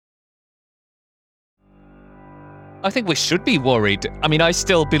I think we should be worried. I mean, I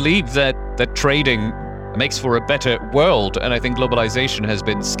still believe that trading makes for a better world, and I think globalization has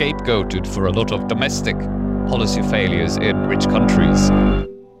been scapegoated for a lot of domestic policy failures in rich countries.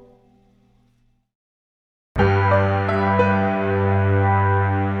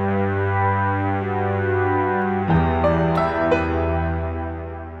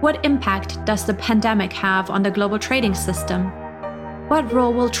 What impact does the pandemic have on the global trading system? What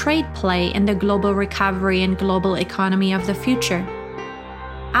role will trade play in the global recovery and global economy of the future?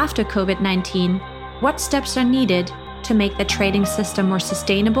 After COVID-19, what steps are needed to make the trading system more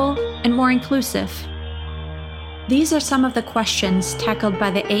sustainable and more inclusive? These are some of the questions tackled by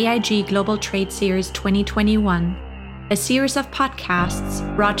the AIG Global Trade Series 2021, a series of podcasts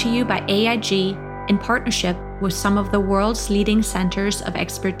brought to you by AIG in partnership with some of the world's leading centers of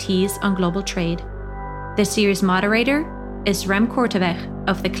expertise on global trade. The series moderator is Rem Korteweg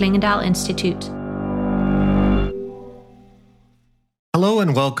of the Klingendahl Institute. Hello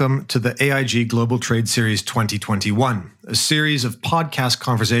and welcome to the AIG Global Trade Series 2021, a series of podcast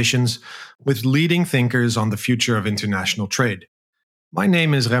conversations with leading thinkers on the future of international trade. My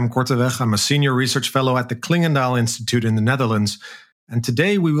name is Rem Korteweg. I'm a senior research fellow at the Klingendahl Institute in the Netherlands. And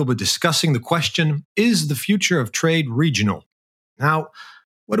today we will be discussing the question, is the future of trade regional? Now,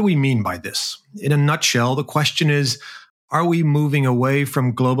 what do we mean by this? In a nutshell, the question is, are we moving away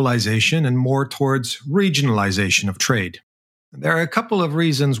from globalization and more towards regionalization of trade? There are a couple of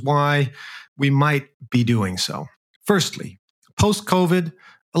reasons why we might be doing so. Firstly, post-COVID,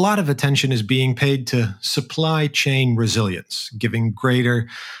 a lot of attention is being paid to supply chain resilience, giving greater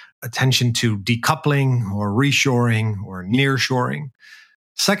attention to decoupling or reshoring or nearshoring.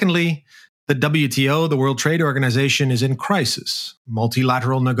 Secondly, the WTO, the World Trade Organization, is in crisis.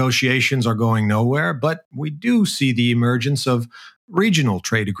 Multilateral negotiations are going nowhere, but we do see the emergence of regional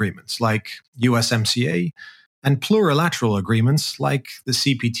trade agreements like USMCA and plurilateral agreements like the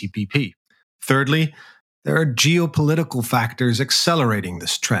CPTPP. Thirdly, there are geopolitical factors accelerating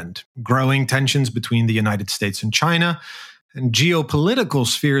this trend, growing tensions between the United States and China, and geopolitical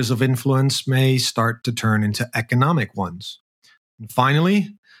spheres of influence may start to turn into economic ones. And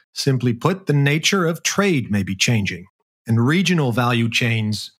finally, simply put, the nature of trade may be changing, and regional value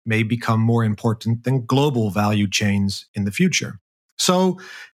chains may become more important than global value chains in the future. So,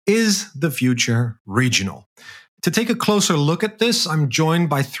 is the future regional? To take a closer look at this, I'm joined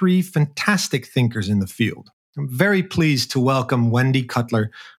by three fantastic thinkers in the field. I'm very pleased to welcome Wendy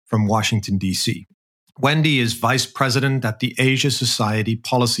Cutler from Washington, D.C. Wendy is Vice President at the Asia Society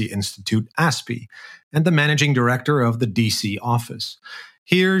Policy Institute, ASPI, and the Managing Director of the D.C. office.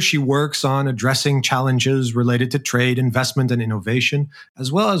 Here, she works on addressing challenges related to trade, investment, and innovation,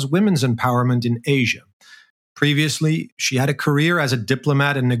 as well as women's empowerment in Asia. Previously, she had a career as a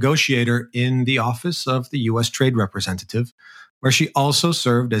diplomat and negotiator in the office of the U.S. Trade Representative, where she also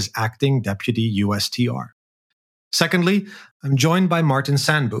served as acting deputy USTR. Secondly, I'm joined by Martin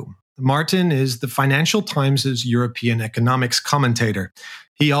Sandbu. Martin is the Financial Times' European economics commentator.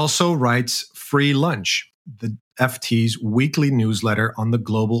 He also writes Free Lunch, the FT's weekly newsletter on the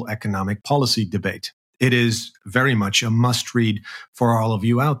global economic policy debate. It is very much a must-read for all of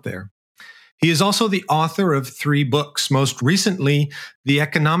you out there. He is also the author of 3 books, most recently, The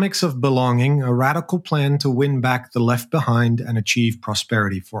Economics of Belonging, a radical plan to win back the left behind and achieve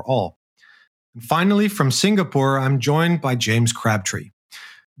prosperity for all. And finally, from Singapore, I'm joined by James Crabtree.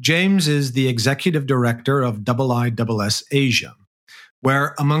 James is the executive director of IISS Asia,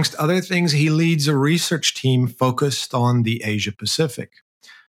 where, amongst other things, he leads a research team focused on the Asia Pacific.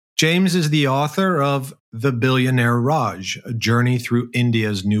 James is the author of The Billionaire Raj, a journey through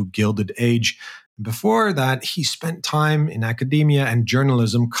India's new Gilded Age. Before that, he spent time in academia and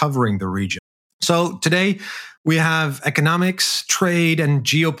journalism covering the region. So today, we have economics, trade, and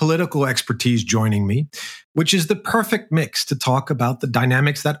geopolitical expertise joining me, which is the perfect mix to talk about the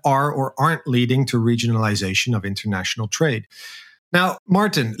dynamics that are or aren't leading to regionalization of international trade. Now,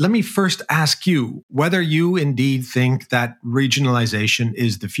 Martin, let me first ask you whether you indeed think that regionalization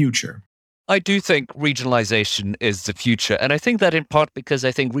is the future. I do think regionalization is the future. And I think that in part because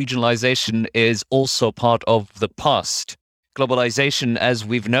I think regionalization is also part of the past. Globalization, as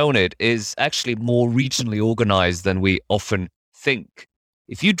we've known it, is actually more regionally organized than we often think.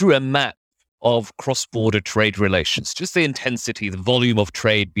 If you drew a map of cross-border trade relations, just the intensity, the volume of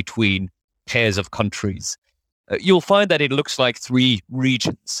trade between pairs of countries, you'll find that it looks like 3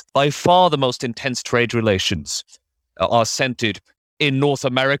 regions. By far, the most intense trade relations are centered in North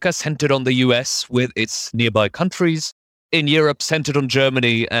America, centered on the US with its nearby countries, in Europe, centered on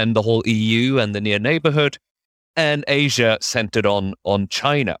Germany and the whole EU and the near neighborhood, and Asia centered on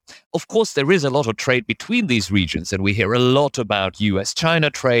China. Of course, there is a lot of trade between these regions, and we hear a lot about US-China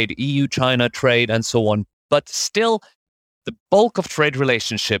trade, EU-China trade, and so on. But still, the bulk of trade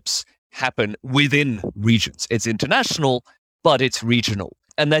relationships happen within regions. It's international, but it's regional.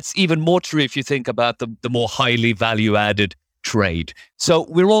 And that's even more true if you think about the more highly value-added trade. So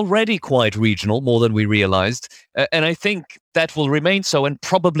we're already quite regional, more than we realized. And I think that will remain so and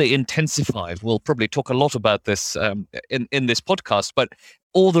probably intensify. We'll probably talk a lot about this in this podcast, but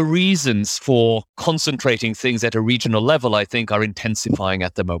all the reasons for concentrating things at a regional level, I think, are intensifying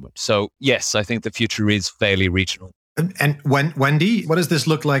at the moment. So yes, I think the future is fairly regional. And Wendy, what does this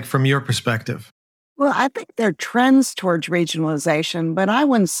look like from your perspective? Well, I think there are trends towards regionalization, but I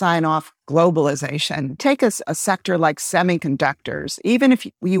wouldn't sign off globalization. Take a sector like semiconductors. Even if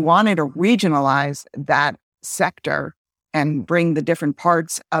you wanted to regionalize that sector and bring the different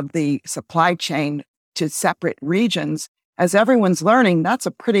parts of the supply chain to separate regions, as everyone's learning, that's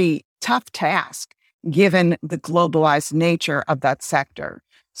a pretty tough task given the globalized nature of that sector.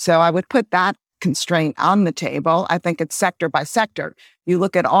 So I would put that constraint on the table. I think it's sector by sector. You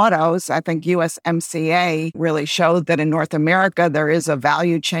look at autos, I think USMCA really showed that in North America, there is a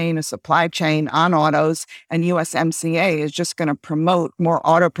value chain, a supply chain on autos, and USMCA is just going to promote more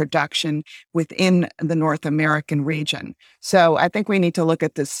auto production within the North American region. So I think we need to look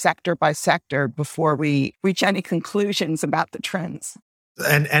at this sector by sector before we reach any conclusions about the trends.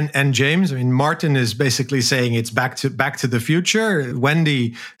 And James, I mean, Martin is basically saying it's back to the future.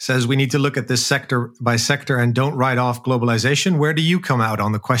 Wendy says we need to look at this sector by sector and don't write off globalization. Where do you come out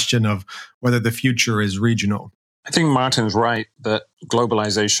on the question of whether the future is regional? I think Martin's right that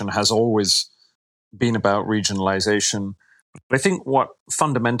globalization has always been about regionalization. But I think what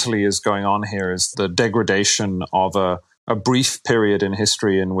fundamentally is going on here is the degradation of a brief period in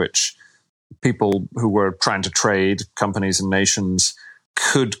history in which people who were trying to trade, companies and nations,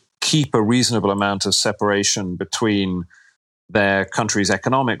 could keep a reasonable amount of separation between their country's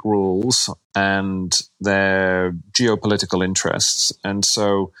economic rules and their geopolitical interests. And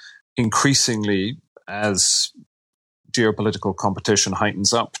so increasingly, as geopolitical competition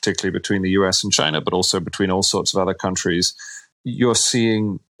heightens up, particularly between the US and China, but also between all sorts of other countries, you're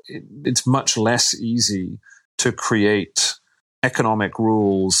seeing it's much less easy to create economic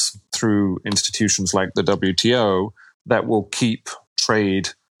rules through institutions like the WTO that will keep trade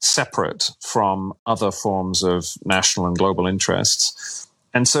separate from other forms of national and global interests.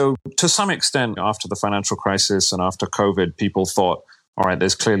 And so to some extent, after the financial crisis and after COVID, people thought, all right,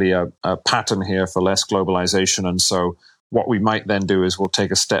 there's clearly a pattern here for less globalization. And so what we might then do is we'll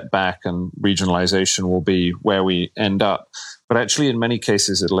take a step back and regionalization will be where we end up. But actually, in many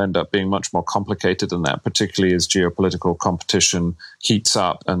cases, it'll end up being much more complicated than that, particularly as geopolitical competition heats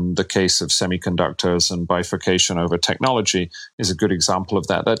up. And the case of semiconductors and bifurcation over technology is a good example of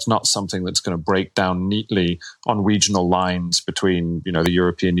that. That's not something that's going to break down neatly on regional lines between, the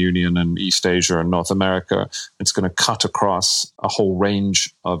European Union and East Asia and North America. It's going to cut across a whole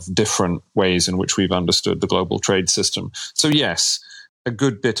range of different ways in which we've understood the global trade system. So yes, a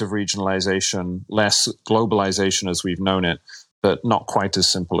good bit of regionalization, less globalization as we've known it, but not quite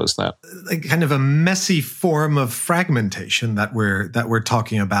as simple as that. Like kind of a messy form of fragmentation that we're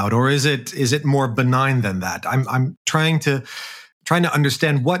talking about, or is it more benign than that? I'm trying to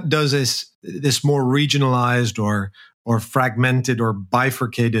understand what does this more regionalized or fragmented or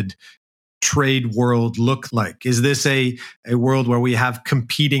bifurcated trade world look like? Is this a world where we have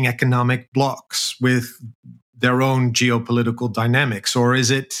competing economic blocks with their own geopolitical dynamics, or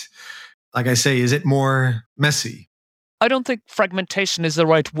is it, like I say, is it more messy? I don't think fragmentation is the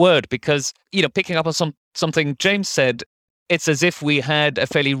right word because, picking up on something James said, it's as if we had a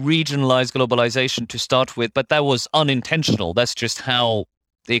fairly regionalized globalization to start with, but that was unintentional. That's just how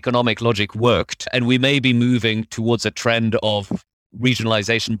the economic logic worked. And we may be moving towards a trend of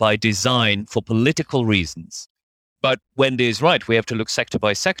regionalization by design for political reasons. But Wendy is right. We have to look sector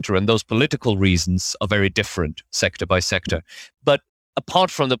by sector, and those political reasons are very different sector by sector. But apart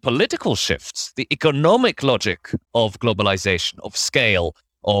from the political shifts, the economic logic of globalization, of scale,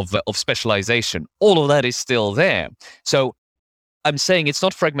 of specialization, all of that is still there. So I'm saying it's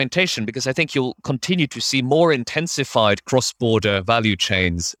not fragmentation because I think you'll continue to see more intensified cross-border value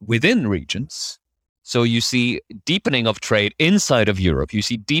chains within regions. So you see deepening of trade inside of Europe. You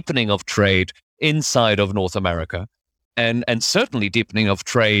see deepening of trade inside of North America, and certainly deepening of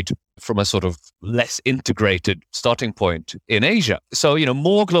trade from a sort of less integrated starting point in Asia. So,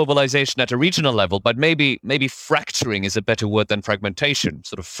 more globalization at a regional level, but maybe fracturing is a better word than fragmentation,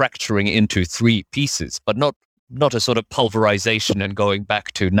 sort of fracturing into three pieces, but not a sort of pulverization and going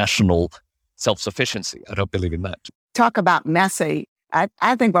back to national self-sufficiency. I don't believe in that. Talk about messy.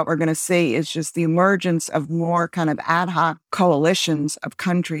 I think what we're going to see is just the emergence of more kind of ad hoc coalitions of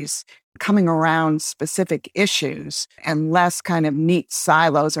countries coming around specific issues and less kind of neat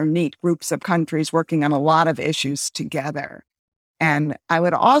silos or neat groups of countries working on a lot of issues together. And I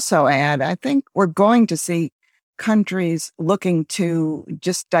would also add, I think we're going to see countries looking to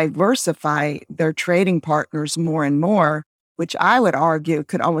just diversify their trading partners more and more, which I would argue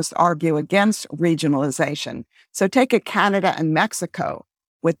could almost argue against regionalization. So take a Canada and Mexico.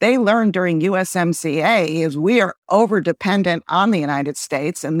 What they learned during USMCA is we are over-dependent on the United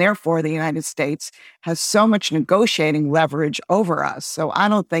States, and therefore the United States has so much negotiating leverage over us. So I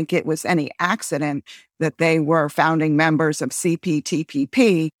don't think it was any accident that they were founding members of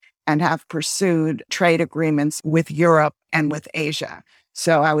CPTPP and have pursued trade agreements with Europe and with Asia.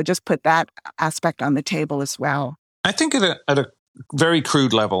 So I would just put that aspect on the table as well. I think at a very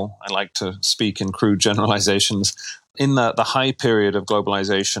crude level, I like to speak in crude generalizations. In the high period of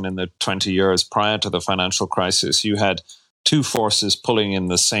globalization in the 20 years prior to the financial crisis, you had two forces pulling in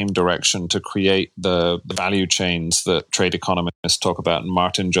the same direction to create the value chains that trade economists talk about. And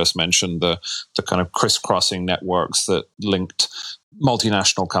Martin just mentioned the kind of crisscrossing networks that linked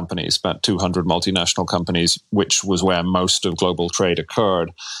multinational companies, about 200 multinational companies, which was where most of global trade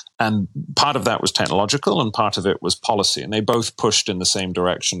occurred. And part of that was technological and part of it was policy. And they both pushed in the same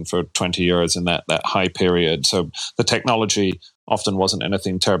direction for 20 years in that high period. So the technology often wasn't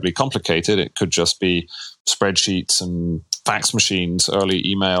anything terribly complicated. It could just be spreadsheets and fax machines, early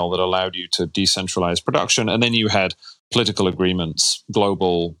email that allowed you to decentralize production. And then you had political agreements,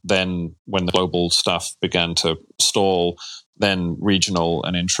 global, then when the global stuff began to stall, then regional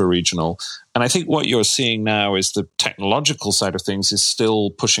and intra-regional. And I think what you're seeing now is the technological side of things is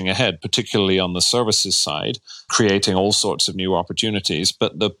still pushing ahead, particularly on the services side, creating all sorts of new opportunities.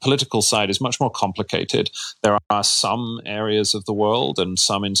 But the political side is much more complicated. There are some areas of the world and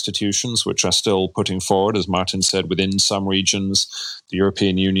some institutions which are still putting forward, as Martin said, within some regions. The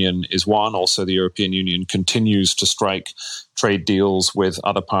European Union is one. Also, the European Union continues to strike trade deals with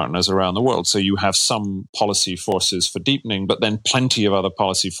other partners around the world. So you have some policy forces for deepening, but then plenty of other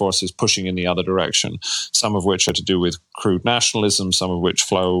policy forces pushing in the other direction, some of which are to do with crude nationalism, some of which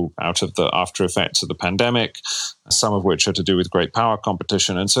flow out of the after effects of the pandemic, some of which are to do with great power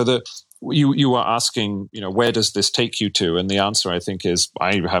competition. And so you are asking, where does this take you to? And the answer, I think, is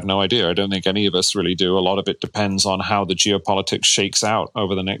I have no idea. I don't think any of us really do. A lot of it depends on how the geopolitics shakes out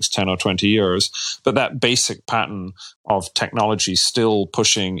over the next 10 or 20 years. But that basic pattern of technology still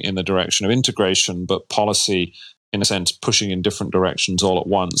pushing in the direction of integration, but policy, in a sense, pushing in different directions all at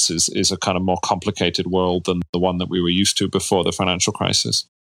once is a kind of more complicated world than the one that we were used to before the financial crisis.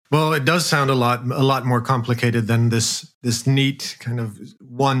 Well, it does sound a lot more complicated than this neat kind of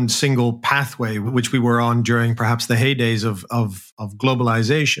one single pathway which we were on during perhaps the heydays of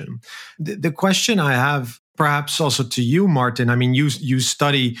globalization. The question I have, perhaps also to you, Martin, I mean, you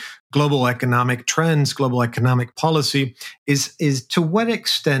study global economic trends, global economic policy, is to what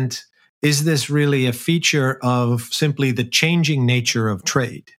extent is this really a feature of simply the changing nature of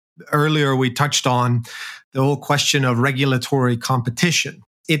trade? Earlier, we touched on the whole question of regulatory competition.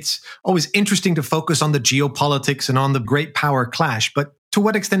 It's always interesting to focus on the geopolitics and on the great power clash, but to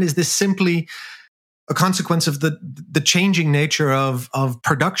what extent is this simply a consequence of the changing nature of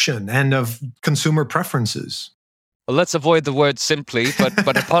production and of consumer preferences? Well, let's avoid the word simply,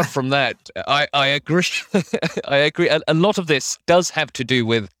 but apart from that, I agree. I agree. A lot of this does have to do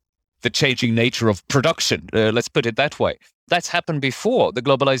with the changing nature of production. Let's put it that way. That's happened before. The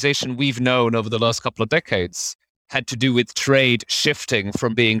globalization we've known over the last couple of decades had to do with trade shifting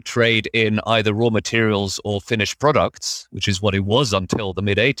from being trade in either raw materials or finished products, which is what it was until the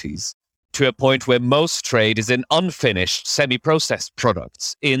mid-80s, to a point where most trade is in unfinished, semi-processed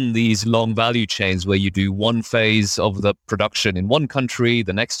products in these long value chains where you do one phase of the production in one country,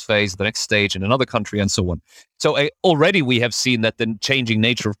 the next phase, the next stage in another country, and so on. So already we have seen that the changing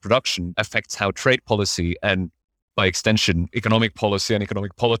nature of production affects how trade policy and, by extension, economic policy and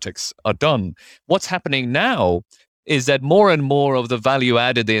economic politics are done. What's happening now is that more and more of the value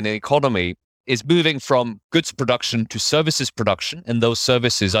added in an economy is moving from goods production to services production, and those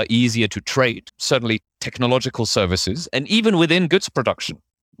services are easier to trade, certainly technological services. And even within goods production,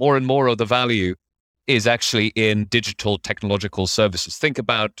 more and more of the value is actually in digital technological services. Think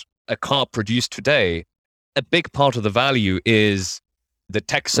about a car produced today. A big part of the value is the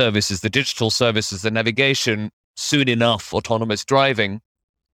tech services, the digital services, the navigation, soon enough, autonomous driving.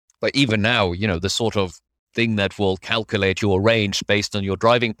 But even now, the sort of thing that will calculate your range based on your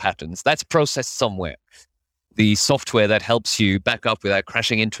driving patterns, that's processed somewhere. the software that helps you back up without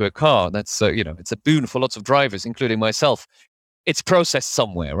crashing into a car. That's, it's a boon for lots of drivers, including myself. It's processed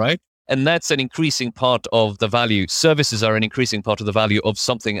somewhere, right? And that's an increasing part of the value. Services are an increasing part of the value of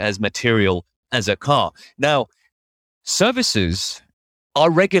something as material as a car. Now, services are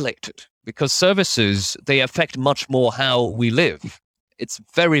regulated because services, they affect much more how we live. It's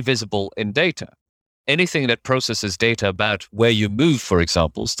very visible in data. Anything that processes data about where you move, for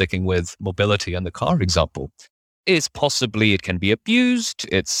example, sticking with mobility and the car example, is possibly, it can be abused.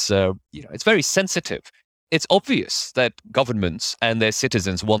 It's very sensitive. It's obvious that governments and their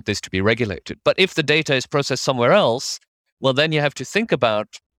citizens want this to be regulated. But if the data is processed somewhere else, well, then you have to think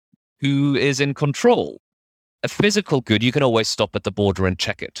about who is in control. A physical good, you can always stop at the border and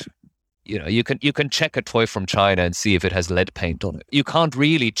check it. You can check a toy from China and see if it has lead paint on it. You can't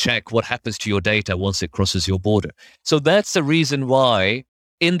really check what happens to your data once it crosses your border. So that's the reason why,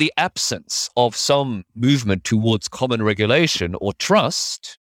 in the absence of some movement towards common regulation or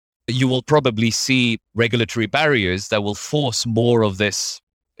trust, you will probably see regulatory barriers that will force more of this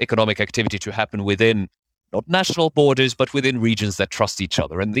economic activity to happen within not national borders, but within regions that trust each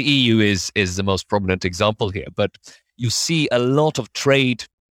other. And the EU is the most prominent example here. But you see a lot of trade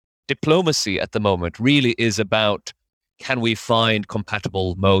diplomacy at the moment really is about, can we find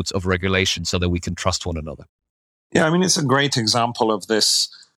compatible modes of regulation so that we can trust one another? Yeah, I mean, it's a great example of this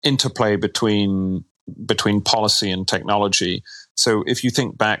interplay between policy and technology. So if you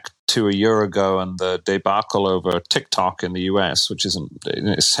think back to a year ago and the debacle over TikTok in the US, which isn't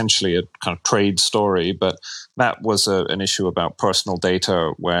essentially a kind of trade story, but that was an issue about personal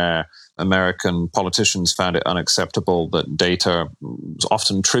data where American politicians found it unacceptable that data,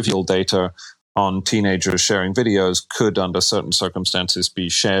 often trivial data, on teenagers sharing videos could, under certain circumstances, be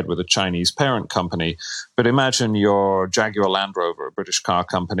shared with a Chinese parent company. But imagine your Jaguar Land Rover, a British car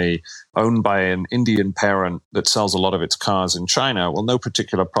company owned by an Indian parent that sells a lot of its cars in China. Well, no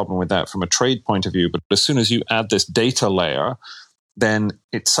particular problem with that from a trade point of view. But as soon as you add this data layer, then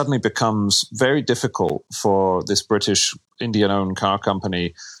it suddenly becomes very difficult for this British Indian-owned car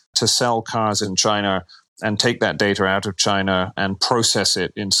company to sell cars in China and take that data out of China and process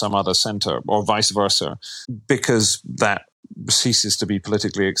it in some other center, or vice versa, because that ceases to be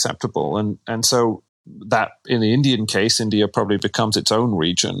politically acceptable. And so that, in the Indian case, India probably becomes its own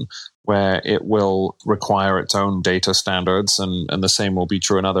region where it will require its own data standards, and the same will be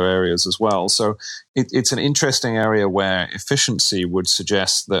true in other areas as well. So it's an interesting area where efficiency would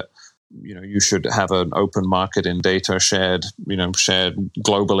suggest that you should have an open market in data shared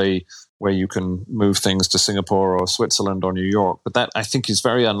globally, where you can move things to Singapore or Switzerland or New York. But that, I think, is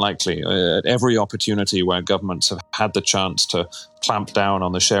very unlikely. At every opportunity where governments have had the chance to clamp down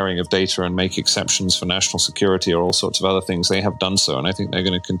on the sharing of data and make exceptions for national security or all sorts of other things, they have done so, and I think they're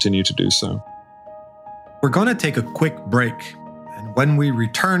going to continue to do so. We're going to take a quick break. And when we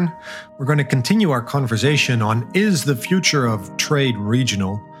return, we're going to continue our conversation on Is the Future of Trade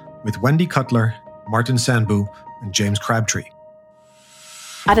Regional with Wendy Cutler, Martin Sandbu, and James Crabtree.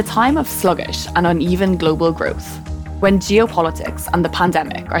 At a time of sluggish and uneven global growth, when geopolitics and the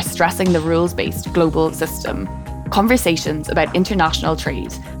pandemic are stressing the rules-based global system, conversations about international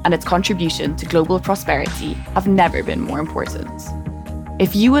trade and its contribution to global prosperity have never been more important.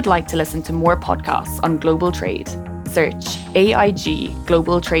 If you would like to listen to more podcasts on global trade, search AIG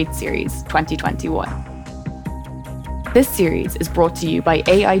Global Trade Series 2021. This series is brought to you by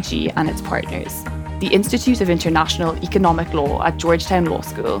AIG and its partners, the Institute of International Economic Law at Georgetown Law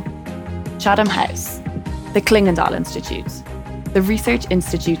School, Chatham House, the Klingendahl Institute, the Research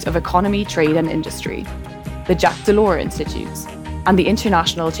Institute of Economy, Trade and Industry, the Jacques Delors Institute, and the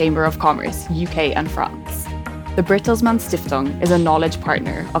International Chamber of Commerce, UK and France. The Bertelsmann Stiftung is a knowledge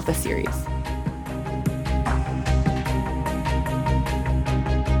partner of the series.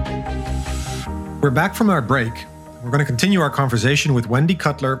 We're back from our break. We're going to continue our conversation with Wendy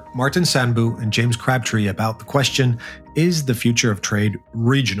Cutler, Martin Sandbu, and James Crabtree about the question, is the future of trade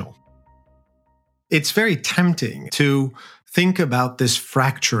regional? It's very tempting to think about this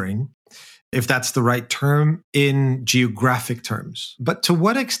fracturing, if that's the right term, in geographic terms. But to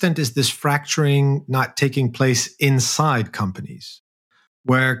what extent is this fracturing not taking place inside companies,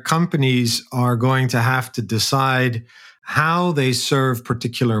 where companies are going to have to decide how they serve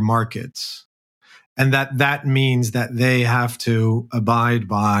particular markets? And that means that they have to abide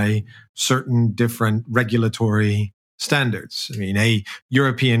by certain different regulatory standards. I mean, a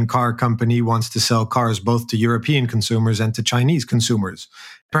European car company wants to sell cars both to European consumers and to Chinese consumers.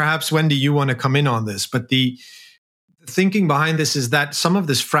 Perhaps, Wendy, you want to come in on this, but the thinking behind this is that some of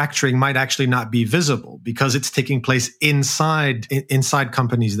this fracturing might actually not be visible because it's taking place inside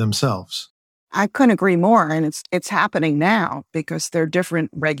companies themselves. I couldn't agree more. And it's happening now because there are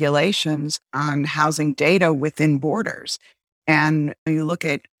different regulations on housing data within borders. And you look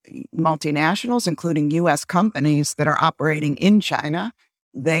at multinationals, including US companies that are operating in China,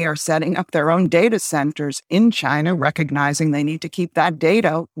 they are setting up their own data centers in China, recognizing they need to keep that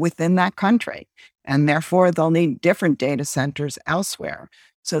data within that country. And therefore, they'll need different data centers elsewhere.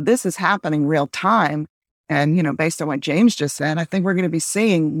 So this is happening real time. And, based on what James just said, I think we're going to be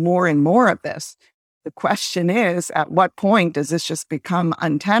seeing more and more of this. The question is, at what point does this just become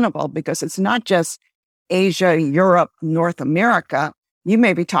untenable? Because it's not just Asia, Europe, North America. You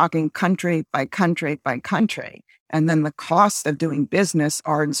may be talking country by country by country. And then the costs of doing business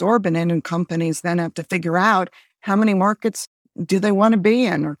are exorbitant, and companies then have to figure out how many markets do they want to be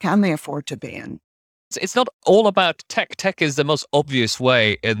in or can they afford to be in. It's not all about tech. Tech is the most obvious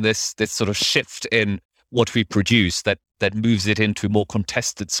way in this sort of shift in what we produce that moves it into more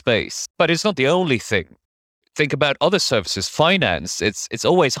contested space. But it's not the only thing. Think about other services, finance. It's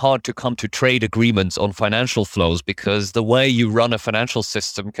always hard to come to trade agreements on financial flows because the way you run a financial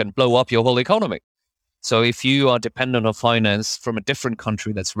system can blow up your whole economy. So if you are dependent on finance from a different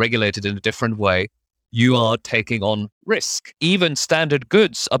country that's regulated in a different way, you are taking on risk. Even standard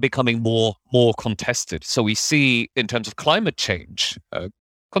goods are becoming more contested. So we see in terms of climate change,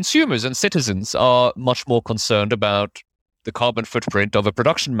 consumers and citizens are much more concerned about the carbon footprint of a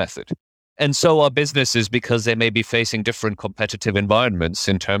production method. And so are businesses because they may be facing different competitive environments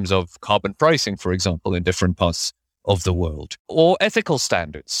in terms of carbon pricing, for example, in different parts of the world. Or ethical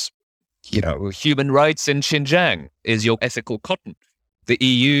standards. Human rights in Xinjiang is your ethical cotton. The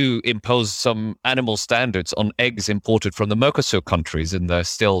EU imposed some animal standards on eggs imported from the Mercosur countries in the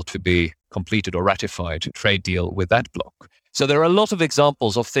still to be completed or ratified trade deal with that bloc. So there are a lot of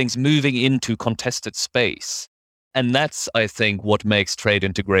examples of things moving into contested space. And that's, I think, what makes trade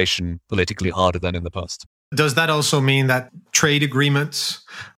integration politically harder than in the past. Does that also mean that trade agreements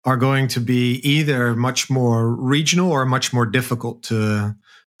are going to be either much more regional or much more difficult to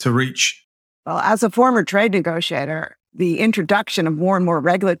reach? Well, as a former trade negotiator, the introduction of more and more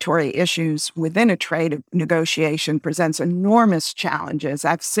regulatory issues within a trade negotiation presents enormous challenges.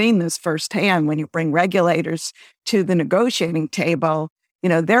 I've seen this firsthand when you bring regulators to the negotiating table.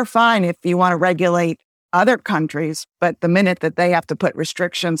 They're fine if you want to regulate other countries, but the minute that they have to put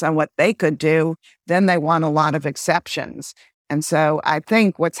restrictions on what they could do, then they want a lot of exceptions. And so I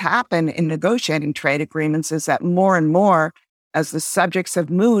think what's happened in negotiating trade agreements is that more and more, as the subjects have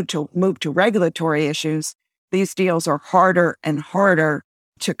moved to regulatory issues, these deals are harder and harder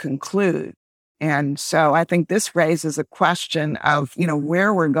to conclude. And so I think this raises a question of,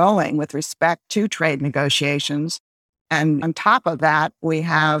 where we're going with respect to trade negotiations. And on top of that, we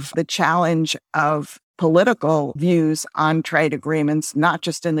have the challenge of political views on trade agreements, not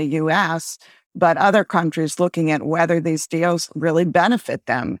just in the US, but other countries looking at whether these deals really benefit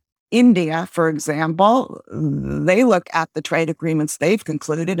them. India, for example, they look at the trade agreements they've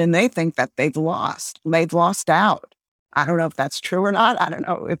concluded and they think that they've lost out. I don't know if that's true or not. I don't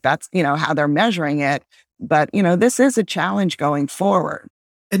know if that's, how they're measuring it. But, this is a challenge going forward.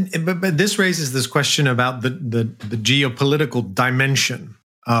 But this raises this question about the geopolitical dimension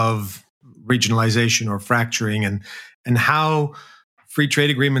of regionalization or fracturing and how free trade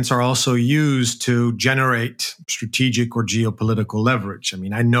agreements are also used to generate strategic or geopolitical leverage. I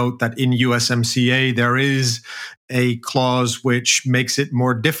mean, I note that in USMCA, there is a clause which makes it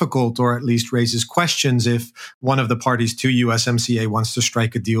more difficult or at least raises questions if one of the parties to USMCA wants to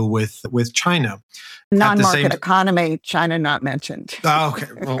strike a deal with China. Non-market economy, China not mentioned. Oh, okay.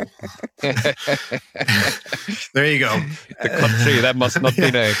 Well, there you go. The country that must not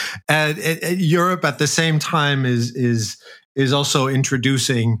be named. Europe at the same time is also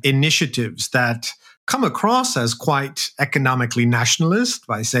introducing initiatives that come across as quite economically nationalist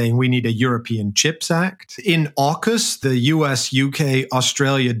by saying we need a European Chips Act. In AUKUS, the US, UK,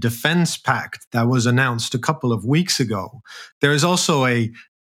 Australia Defence Pact that was announced a couple of weeks ago, there is also a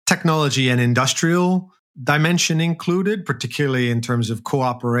technology and industrial dimension included, particularly in terms of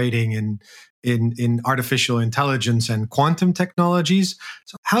cooperating in artificial intelligence and quantum technologies.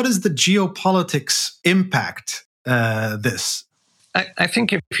 So how does the geopolitics impact this? I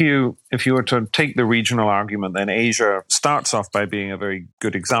think if you were to take the regional argument, then Asia starts off by being a very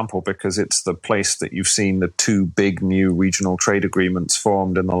good example because it's the place that you've seen the two big new regional trade agreements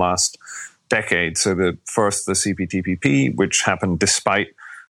formed in the last decade. So the CPTPP, which happened despite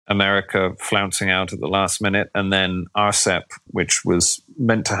America flouncing out at the last minute, and then RCEP, which was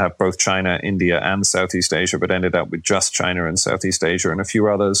meant to have both China, India, and Southeast Asia, but ended up with just China and Southeast Asia and a few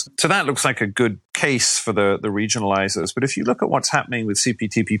others. So that looks like a good case for the regionalizers. But if you look at what's happening with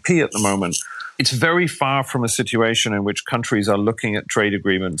CPTPP at the moment, it's very far from a situation in which countries are looking at trade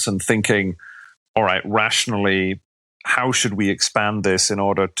agreements and thinking, all right, rationally, how should we expand this in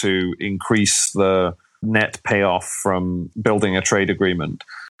order to increase the net payoff from building a trade agreement?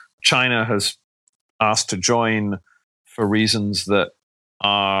 China has asked to join for reasons that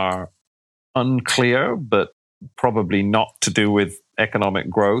are unclear, but probably not to do with economic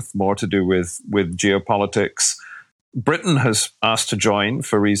growth, more to do with geopolitics. Britain has asked to join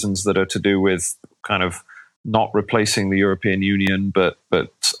for reasons that are to do with kind of not replacing the European Union, but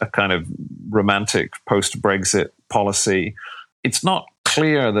a kind of romantic post-Brexit policy. It's not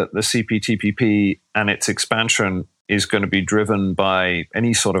clear that the CPTPP and its expansion is going to be driven by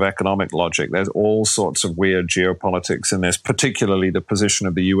any sort of economic logic. There's all sorts of weird geopolitics in this, particularly the position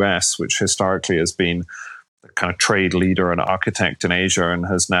of the US, which historically has been the kind of trade leader and architect in Asia and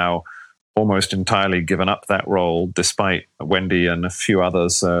has now almost entirely given up that role, despite Wendy and a few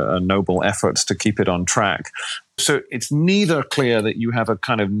others' noble efforts to keep it on track. So it's neither clear that you have a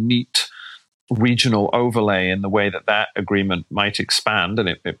kind of neat regional overlay in the way that agreement might expand, and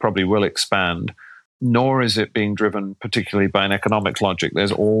it probably will expand, nor is it being driven particularly by an economic logic.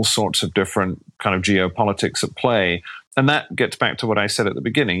 There's all sorts of different kind of geopolitics at play. And that gets back to what I said at the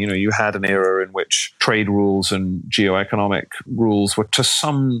beginning. You know, you had an era in which trade rules and geoeconomic rules were to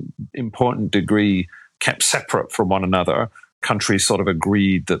some important degree kept separate from one another. Countries sort of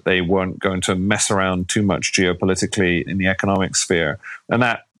agreed that they weren't going to mess around too much geopolitically in the economic sphere. And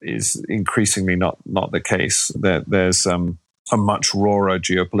that is increasingly not the case. There's a much rawer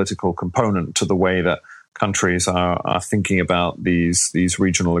geopolitical component to the way that countries are thinking about these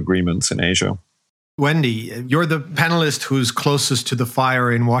regional agreements in Asia. Wendy, you're the panelist who's closest to the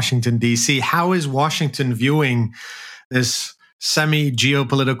fire in Washington, D.C. How is Washington viewing this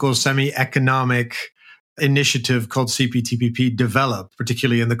semi-geopolitical, semi-economic initiative called CPTPP develop,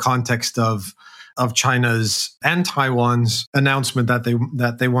 particularly in the context of China's and Taiwan's announcement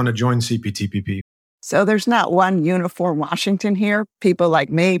that they want to join CPTPP? So there's not one uniform Washington here. People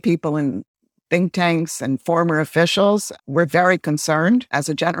like me, people in think tanks and former officials, we're very concerned as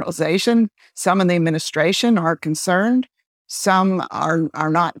a generalization. Some in the administration are concerned. Some are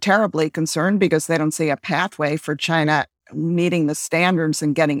not terribly concerned because they don't see a pathway for China meeting the standards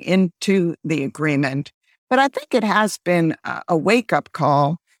and getting into the agreement. But I think it has been a wake-up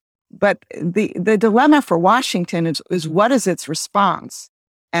call. But the dilemma for Washington is what is its response?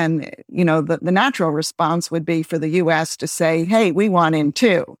 And, you know, the natural response would be for the U.S. to say, hey, we want in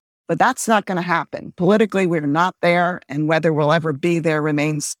too. But that's not going to happen. Politically, we're not there, and whether we'll ever be there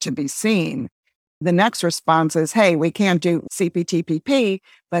remains to be seen. The next response is, hey, we can't do CPTPP,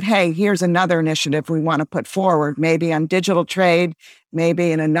 but hey, here's another initiative we want to put forward, maybe on digital trade,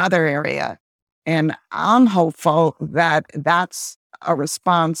 maybe in another area. And I'm hopeful that that's a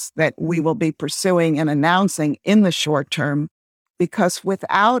response that we will be pursuing and announcing in the short term, because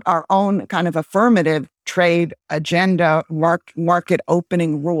without our own kind of affirmative trade agenda, market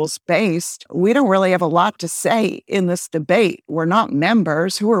opening rules based, we don't really have a lot to say in this debate. We're not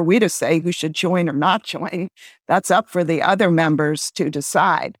members. Who are we to say who should join or not join? That's up for the other members to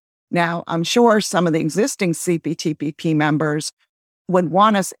decide. Now, I'm sure some of the existing CPTPP members would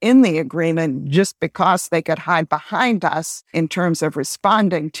want us in the agreement just because they could hide behind us in terms of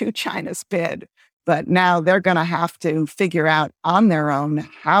responding to China's bid. But now they're going to have to figure out on their own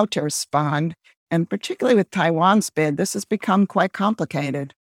how to respond. And particularly with Taiwan's bid, this has become quite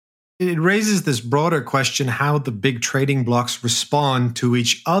complicated. It raises this broader question how the big trading blocs respond to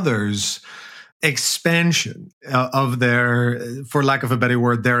each other's expansion of their, for lack of a better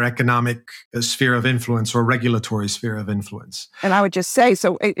word, their economic sphere of influence or regulatory sphere of influence. And I would just say,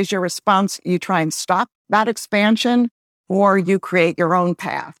 so is your response, you try and stop that expansion or you create your own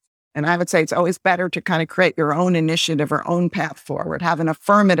path? And I would say it's always better to kind of create your own initiative or own path forward, have an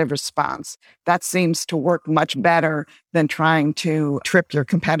affirmative response. That seems to work much better than trying to trip your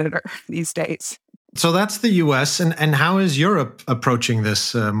competitor these days. So that's the US. And how is Europe approaching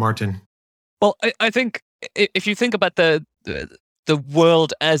this, Martin? Well, I think if you think about the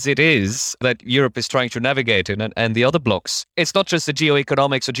world as it is that Europe is trying to navigate in and the other blocks, it's not just the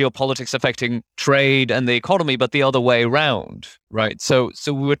geoeconomics or geopolitics affecting trade and the economy, but the other way around, right? So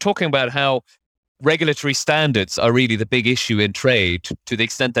we were talking about how regulatory standards are really the big issue in trade. To the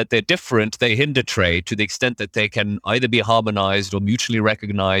extent that they're different, they hinder trade. To the extent that they can either be harmonized or mutually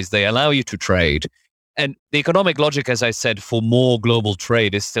recognized, they allow you to trade. And the economic logic, as I said, for more global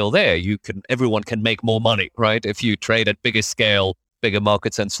trade is still there. Everyone can make more money, right? If you trade at bigger scale, bigger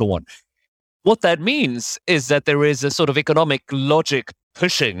markets, and so on. What that means is that there is a sort of economic logic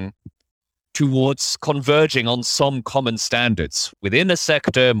pushing towards converging on some common standards within a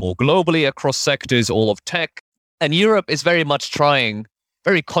sector, more globally across sectors, all of tech. And Europe is very much trying,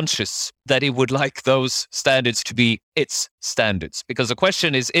 very conscious that it would like those standards to be its standards. Because the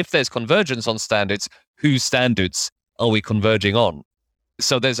question is, if there's convergence on standards, whose standards are we converging on?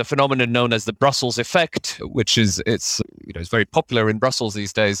 So there's a phenomenon known as the Brussels effect, which is it's very popular in Brussels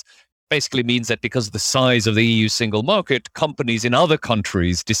these days. Basically means that because of the size of the EU single market, companies in other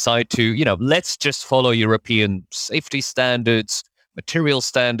countries decide to, let's just follow European safety standards, material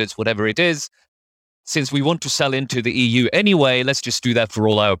standards, whatever it is. Since we want to sell into the EU anyway, let's just do that for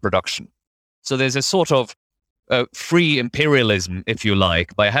all our production. So there's a sort of free imperialism, if you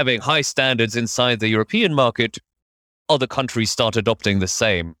like. By having high standards inside the European market, other countries start adopting the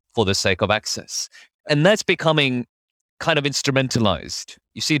same for the sake of access. And that's becoming kind of instrumentalized.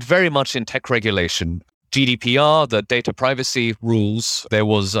 You see it very much in tech regulation. GDPR, the data privacy rules, there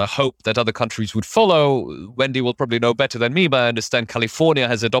was a hope that other countries would follow. Wendy will probably know better than me, but I understand California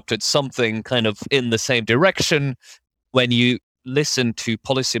has adopted something kind of in the same direction. When you listen to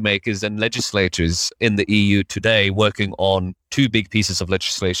policymakers and legislators in the EU today working on two big pieces of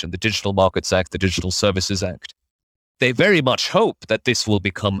legislation, the Digital Markets Act, the Digital Services Act, they very much hope that this will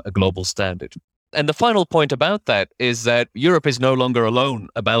become a global standard. And the final point about that is that Europe is no longer alone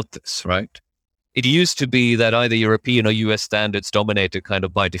about this, right? It used to be that either European or US standards dominated kind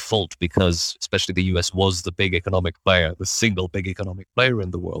of by default because especially the US was the big economic player, the single big economic player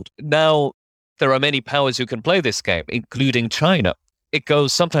in the world. Now, there are many powers who can play this game, including China. It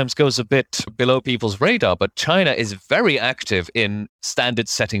sometimes goes a bit below people's radar, but China is very active in standard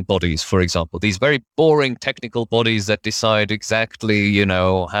setting bodies, for example. These very boring technical bodies that decide exactly,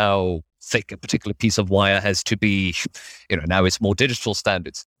 how thick a particular piece of wire has to be. Now it's more digital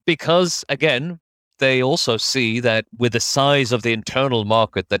standards. Because, again, they also see that with the size of the internal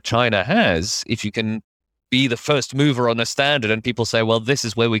market that China has, if you can be the first mover on a standard and people say, well, this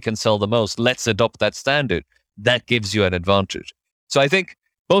is where we can sell the most, let's adopt that standard, that gives you an advantage. So I think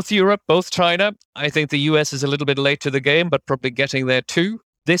both Europe, both China, I think the US is a little bit late to the game, but probably getting there too.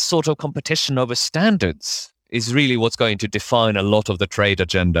 This sort of competition over standards is really what's going to define a lot of the trade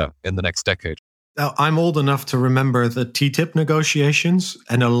agenda in the next decade. Now, I'm old enough to remember the TTIP negotiations,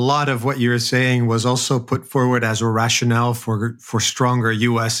 and a lot of what you're saying was also put forward as a rationale for stronger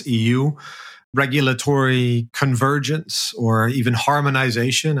US-EU regulatory convergence or even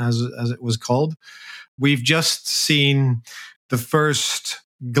harmonization, as it was called. We've just seen the first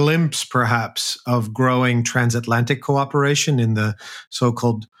glimpse, perhaps, of growing transatlantic cooperation in the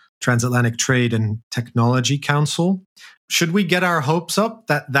so-called Transatlantic Trade and Technology Council. Should we get our hopes up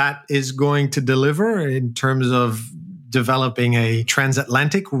that that is going to deliver in terms of developing a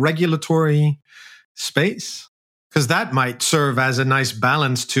transatlantic regulatory space? Because that might serve as a nice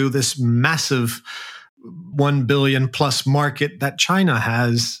balance to this massive 1 billion plus market that China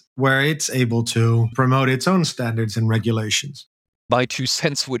has, where it's able to promote its own standards and regulations. My 2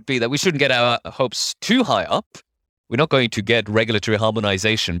 cents would be that we shouldn't get our hopes too high up. We're not going to get regulatory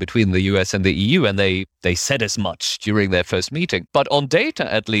harmonization between the US and the EU, and they said as much during their first meeting. But on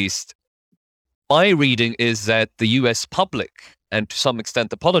data, at least, my reading is that the US public, and to some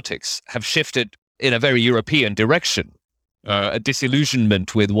extent the politics, have shifted in a very European direction, a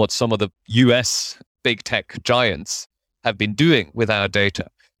disillusionment with what some of the US big tech giants have been doing with our data.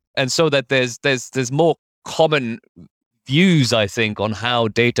 And so that there's more common views, I think, on how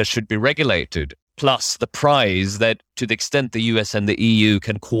data should be regulated, plus the prize that to the extent the US and the EU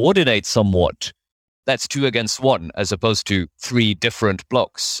can coordinate somewhat, that's 2 against 1 as opposed to 3 different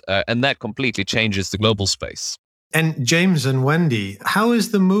blocks. And that completely changes the global space. And James and Wendy, how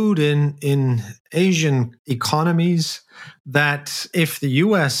is the mood in Asian economies that if the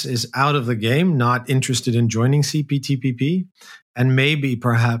US is out of the game, not interested in joining CPTPP, and maybe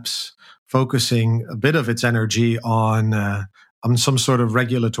perhaps focusing a bit of its energy on some sort of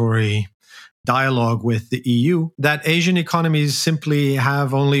regulatory dialogue with the EU, that Asian economies simply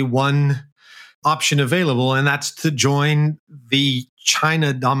have only one option available, and that's to join the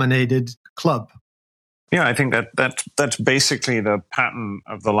China-dominated club? Yeah, I think that's basically the pattern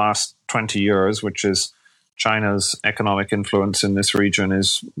of the last 20 years, which is China's economic influence in this region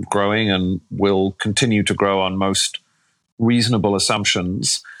is growing and will continue to grow on most reasonable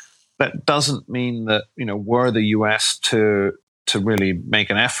assumptions. That doesn't mean that, were the US to really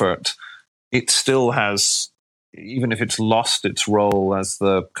make an effort, it still has, even if it's lost its role as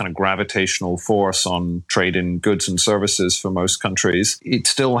the kind of gravitational force on trade in goods and services for most countries, it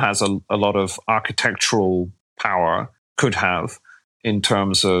still has a lot of architectural power, could have, in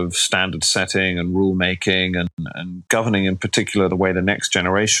terms of standard setting and rule making and governing, in particular, the way the next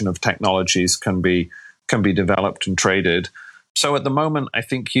generation of technologies can be developed and traded. So at the moment, I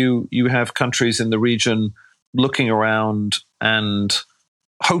think you have countries in the region looking around and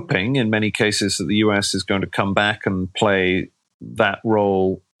hoping, in many cases, that the US is going to come back and play that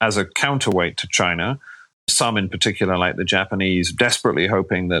role as a counterweight to China. Some in particular, like the Japanese, desperately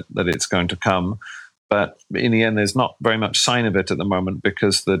hoping that it's going to come. But in the end, there's not very much sign of it at the moment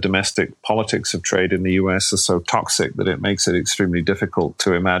because the domestic politics of trade in the US are so toxic that it makes it extremely difficult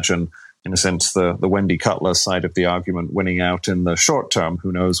to imagine, in a sense, the Wendy Cutler side of the argument winning out in the short term.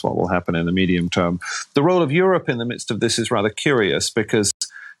 Who knows what will happen in the medium term? The role of Europe in the midst of this is rather curious because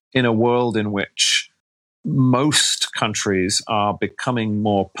in a world in which most countries are becoming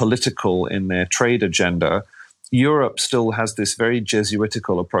more political in their trade agenda, Europe still has this very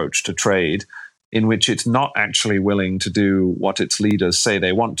Jesuitical approach to trade, in which it's not actually willing to do what its leaders say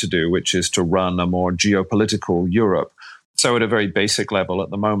they want to do, which is to run a more geopolitical Europe. So at a very basic level at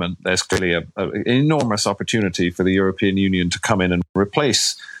the moment, there's clearly an enormous opportunity for the European Union to come in and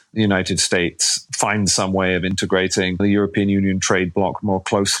replace the United States, find some way of integrating the European Union trade bloc more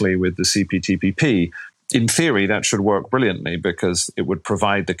closely with the CPTPP. In theory, that should work brilliantly because it would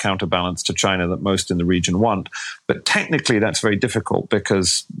provide the counterbalance to China that most in the region want. But technically, that's very difficult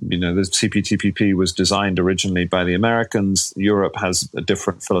because, the CPTPP was designed originally by the Americans. Europe has a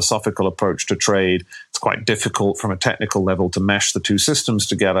different philosophical approach to trade. It's quite difficult from a technical level to mesh the two systems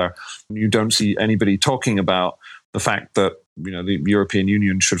together. You don't see anybody talking about the fact that the European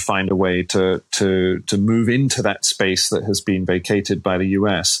Union should find a way to move into that space that has been vacated by the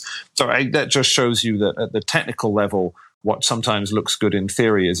US. So that just shows you that at the technical level, what sometimes looks good in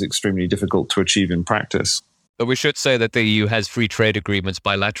theory is extremely difficult to achieve in practice. But we should say that the EU has free trade agreements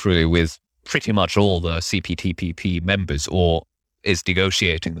bilaterally with pretty much all the CPTPP members, or is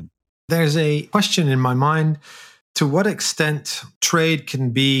negotiating them. There's a question in my mind: to what extent trade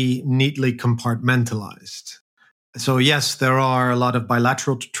can be neatly compartmentalized? So yes, there are a lot of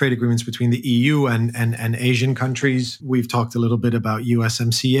bilateral trade agreements between the EU and Asian countries. We've talked a little bit about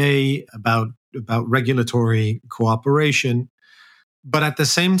USMCA, about regulatory cooperation. But at the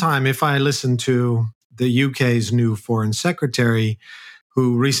same time, if I listen to the UK's new Foreign Secretary,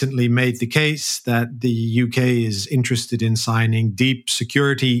 who recently made the case that the UK is interested in signing deep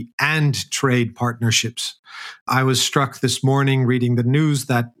security and trade partnerships, I was struck this morning reading the news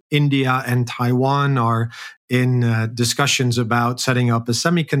that India and Taiwan are in discussions about setting up a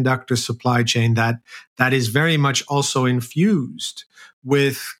semiconductor supply chain that is very much also infused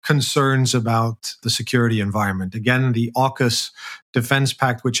with concerns about the security environment. Again, the AUKUS Defense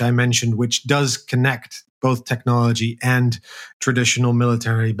Pact, which I mentioned, which does connect both technology and traditional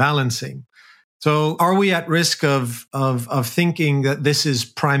military balancing. So are we at risk of thinking that this is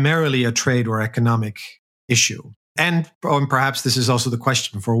primarily a trade or economic issue? And perhaps this is also the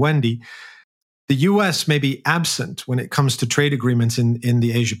question for Wendy. The US may be absent when it comes to trade agreements in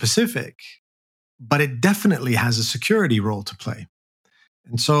the Asia Pacific, but it definitely has a security role to play.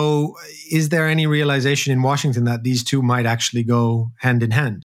 And so is there any realization in Washington that these two might actually go hand in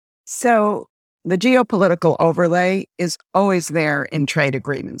hand? So the geopolitical overlay is always there in trade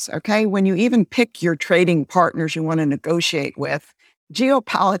agreements, okay? When you even pick your trading partners you want to negotiate with,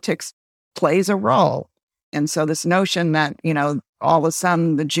 geopolitics plays a role. And so this notion that, all of a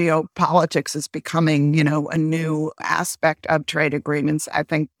sudden the geopolitics is becoming, a new aspect of trade agreements, I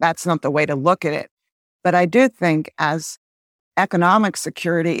think that's not the way to look at it. But I do think as economic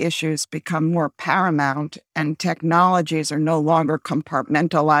security issues become more paramount and technologies are no longer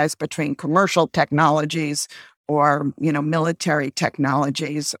compartmentalized between commercial technologies or, military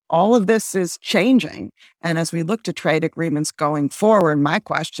technologies, all of this is changing. And as we look to trade agreements going forward, my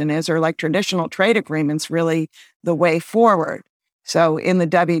question is, are like traditional trade agreements really the way forward? So in the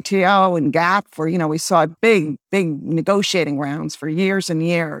WTO and GATT, we saw big negotiating rounds for years and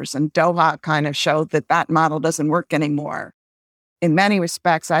years, and Doha kind of showed that model doesn't work anymore. In many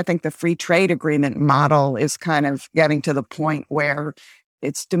respects, I think the free trade agreement model is kind of getting to the point where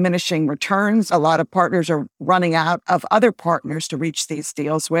it's diminishing returns. A lot of partners are running out of other partners to reach these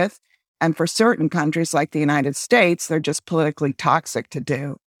deals with. And for certain countries like the United States, they're just politically toxic to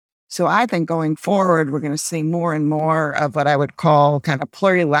do. So I think going forward, we're going to see more and more of what I would call kind of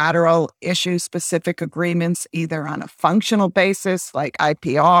plurilateral issue-specific agreements, either on a functional basis like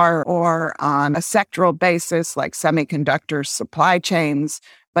IPR or on a sectoral basis like semiconductor supply chains.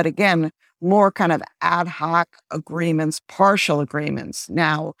 But again, more kind of ad hoc agreements, partial agreements.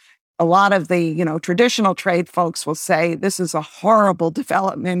 Now, a lot of the, traditional trade folks will say this is a horrible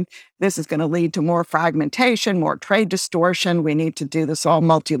development. This is going to lead to more fragmentation, more trade distortion. We need to do this all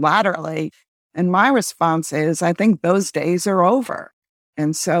multilaterally. And my response is, I think those days are over.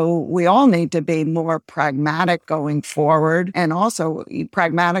 And so we all need to be more pragmatic going forward, and also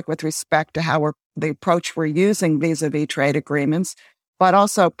pragmatic with respect to the approach we're using vis-a-vis trade agreements, but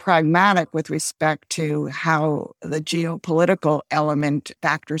also pragmatic with respect to how the geopolitical element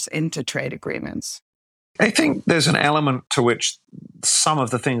factors into trade agreements. I think there's an element to which some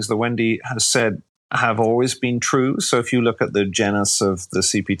of the things that Wendy has said have always been true. So if you look at the genesis of the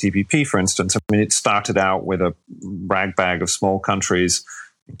CPTPP, for instance, it started out with a ragbag of small countries,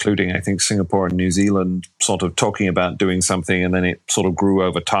 including, I think, Singapore and New Zealand, sort of talking about doing something, and then it sort of grew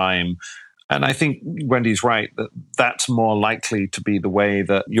over time. And I think Wendy's right that that's more likely to be the way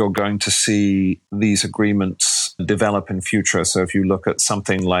that you're going to see these agreements develop in future. So if you look at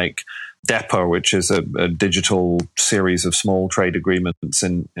something like DEPA, which is a digital series of small trade agreements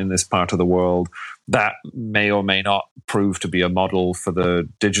in this part of the world, that may or may not prove to be a model for the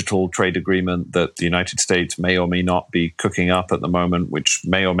digital trade agreement that the United States may or may not be cooking up at the moment, which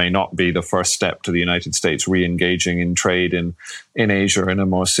may or may not be the first step to the United States re-engaging in trade in Asia in a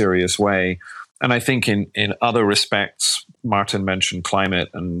more serious way. And I think in other respects, Martin mentioned climate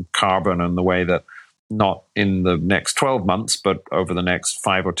and carbon and the way that not in the next 12 months, but over the next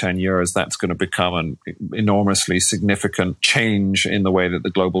 5 or 10 years, that's going to become an enormously significant change in the way that the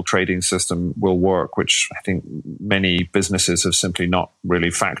global trading system will work, which I think many businesses have simply not really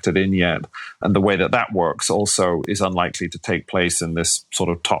factored in yet. And the way that that works also is unlikely to take place in this sort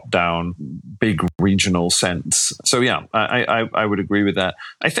of top-down, big regional sense. So yeah, I would agree with that.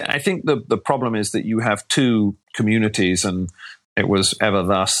 I think the problem is that you have two communities, and it was ever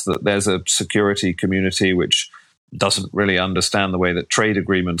thus that there's a security community which doesn't really understand the way that trade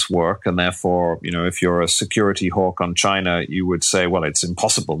agreements work. And therefore, if you're a security hawk on China, you would say, well, it's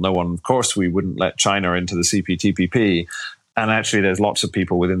impossible. Of course, we wouldn't let China into the CPTPP. And actually, there's lots of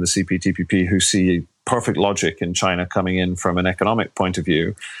people within the CPTPP who see perfect logic in China coming in from an economic point of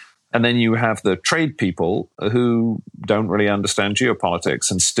view. And then you have the trade people who don't really understand geopolitics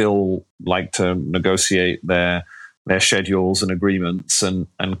and still like to negotiate their schedules and agreements and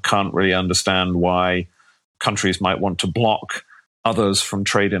can't really understand why countries might want to block others from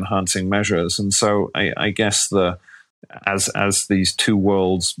trade enhancing measures. And so I guess as these two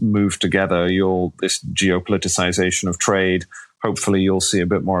worlds move together, this geopoliticization of trade, hopefully you'll see a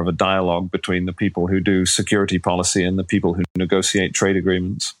bit more of a dialogue between the people who do security policy and the people who negotiate trade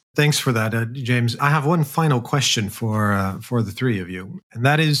agreements. Thanks for that, James. I have one final question for the three of you, and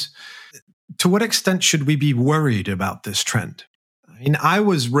that is, to what extent should we be worried about this trend? I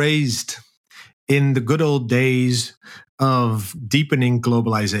was raised in the good old days of deepening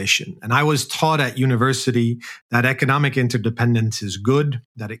globalization. And I was taught at university that economic interdependence is good,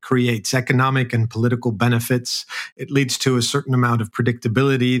 that it creates economic and political benefits. It leads to a certain amount of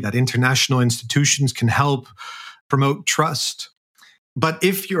predictability, that international institutions can help promote trust. But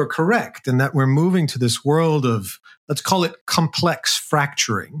if you're correct, and that we're moving to this world of, let's call it complex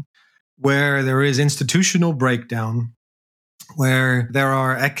fracturing, where there is institutional breakdown, where there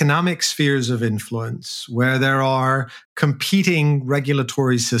are economic spheres of influence, where there are competing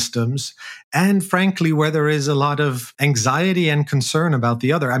regulatory systems, and frankly, where there is a lot of anxiety and concern about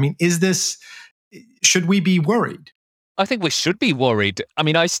the other. Should we be worried? I think we should be worried.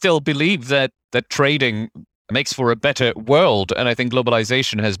 I still believe that trading makes for a better world, and I think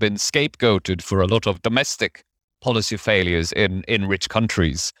globalization has been scapegoated for a lot of domestic policy failures in rich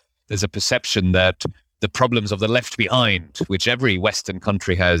countries. There's a perception that the problems of the left behind, which every Western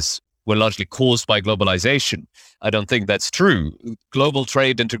country has, were largely caused by globalization. I don't think that's true. Global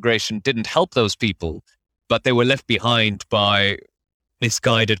trade integration didn't help those people, but they were left behind by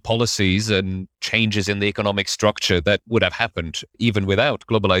misguided policies and changes in the economic structure that would have happened even without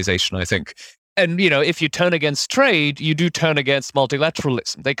globalization, I think. And, if you turn against trade, you do turn against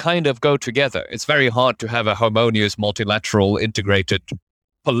multilateralism. They kind of go together. It's very hard to have a harmonious, multilateral, integrated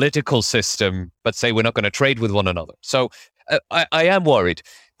political system, but say we're not going to trade with one another. So I am worried.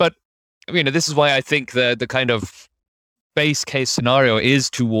 But, this is why I think the kind of base case scenario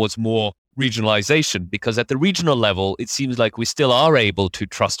is towards more regionalization, because at the regional level, it seems like we still are able to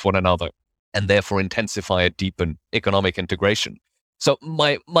trust one another and therefore intensify and deepen economic integration. So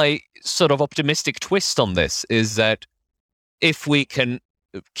my sort of optimistic twist on this is that if we can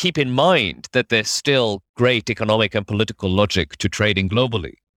keep in mind that there's still great economic and political logic to trading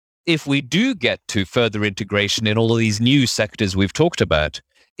globally, if we do get to further integration in all of these new sectors we've talked about,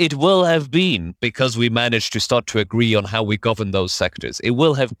 it will have been because we managed to start to agree on how we govern those sectors. It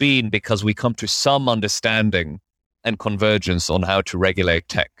will have been because we come to some understanding and convergence on how to regulate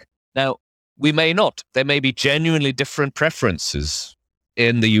tech. Now, we may not. There may be genuinely different preferences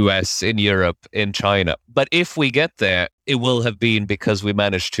in the US, in Europe, in China. But if we get there, it will have been because we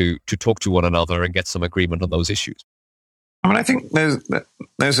managed to talk to one another and get some agreement on those issues. I mean, I think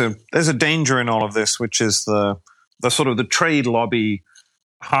there's a danger in all of this, which is the sort of the trade lobby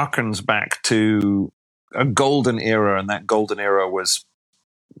harkens back to a golden era, and that golden era was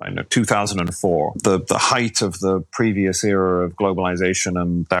 2004, the height of the previous era of globalization,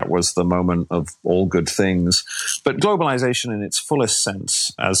 and that was the moment of all good things. But globalization in its fullest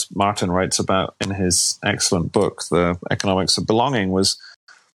sense, as Martin writes about in his excellent book, The Economics of Belonging, was,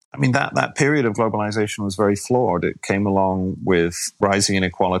 I mean, that period of globalization was very flawed. It came along with rising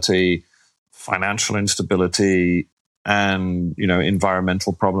inequality, financial instability, and,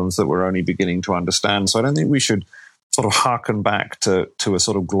 environmental problems that we're only beginning to understand. So I don't think we should sort of harken back to a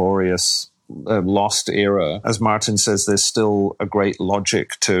sort of glorious lost era. As Martin says, there's still a great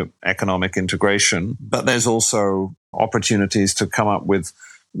logic to economic integration, but there's also opportunities to come up with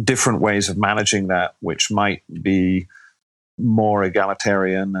different ways of managing that, which might be more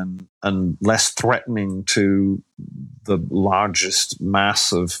egalitarian and less threatening to the largest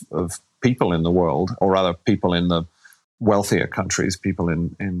mass of people in the world, or rather people in the wealthier countries. People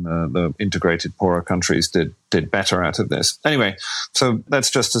in the integrated poorer countries did better out of this. Anyway, so that's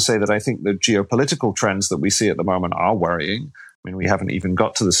just to say that I think the geopolitical trends that we see at the moment are worrying. I mean, we haven't even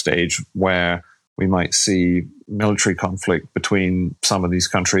got to the stage where we might see military conflict between some of these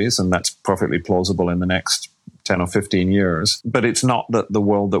countries, and that's perfectly plausible in the next 10 or 15 years. But it's not that the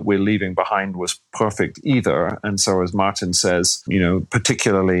world that we're leaving behind was perfect either. And so, as Martin says,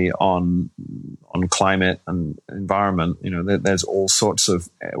 particularly on climate and environment, there's all sorts of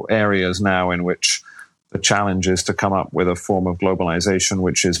areas now in which the challenge is to come up with a form of globalization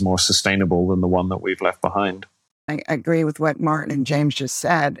which is more sustainable than the one that we've left behind. I agree with what Martin and James just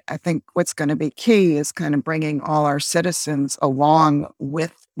said. I think what's going to be key is kind of bringing all our citizens along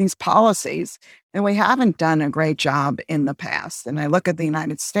with these policies. And we haven't done a great job in the past. And I look at the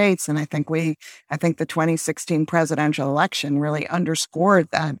United States, and I think the 2016 presidential election really underscored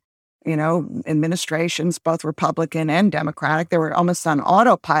that, administrations, both Republican and Democratic, they were almost on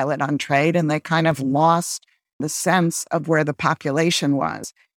autopilot on trade, and they kind of lost the sense of where the population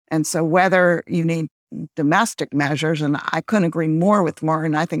was. And so whether you need domestic measures, and I couldn't agree more with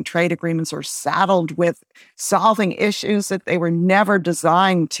Martin. I think trade agreements are saddled with solving issues that they were never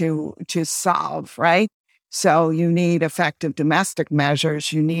designed to solve, right? So you need effective domestic measures.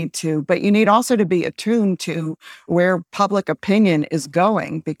 But you need also to be attuned to where public opinion is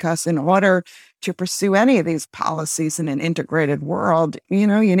going, because in order to pursue any of these policies in an integrated world, you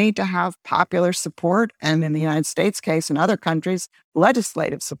need to have popular support, and in the United States case and other countries,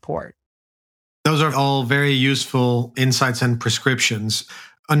 legislative support. Those are all very useful insights and prescriptions.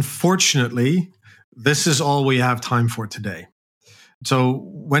 Unfortunately, this is all we have time for today. So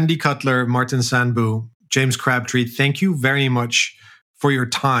Wendy Cutler, Martin Sandbu, James Crabtree, thank you very much for your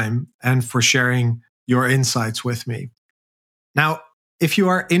time and for sharing your insights with me. Now, if you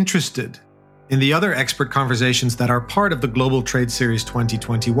are interested in the other expert conversations that are part of the Global Trade Series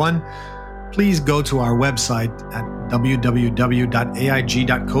 2021, please go to our website at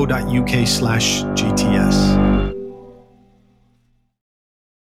www.aig.co.uk/GTS.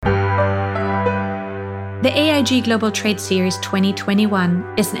 The AIG Global Trade Series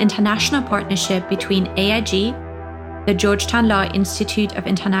 2021 is an international partnership between AIG, the Georgetown Law Institute of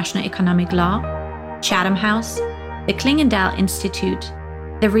International Economic Law, Chatham House, the Klingendal Institute,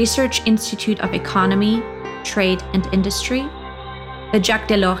 the Research Institute of Economy, Trade and Industry, the Jacques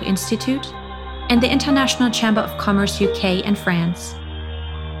Delors Institute, and the International Chamber of Commerce UK and France.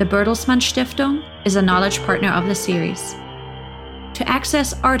 The Bertelsmann Stiftung is a knowledge partner of the series. To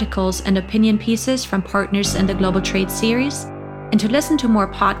access articles and opinion pieces from partners in the Global Trade Series, and to listen to more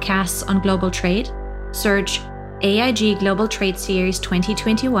podcasts on global trade, search AIG Global Trade Series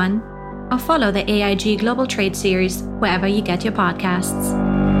 2021 or follow the AIG Global Trade Series wherever you get your podcasts.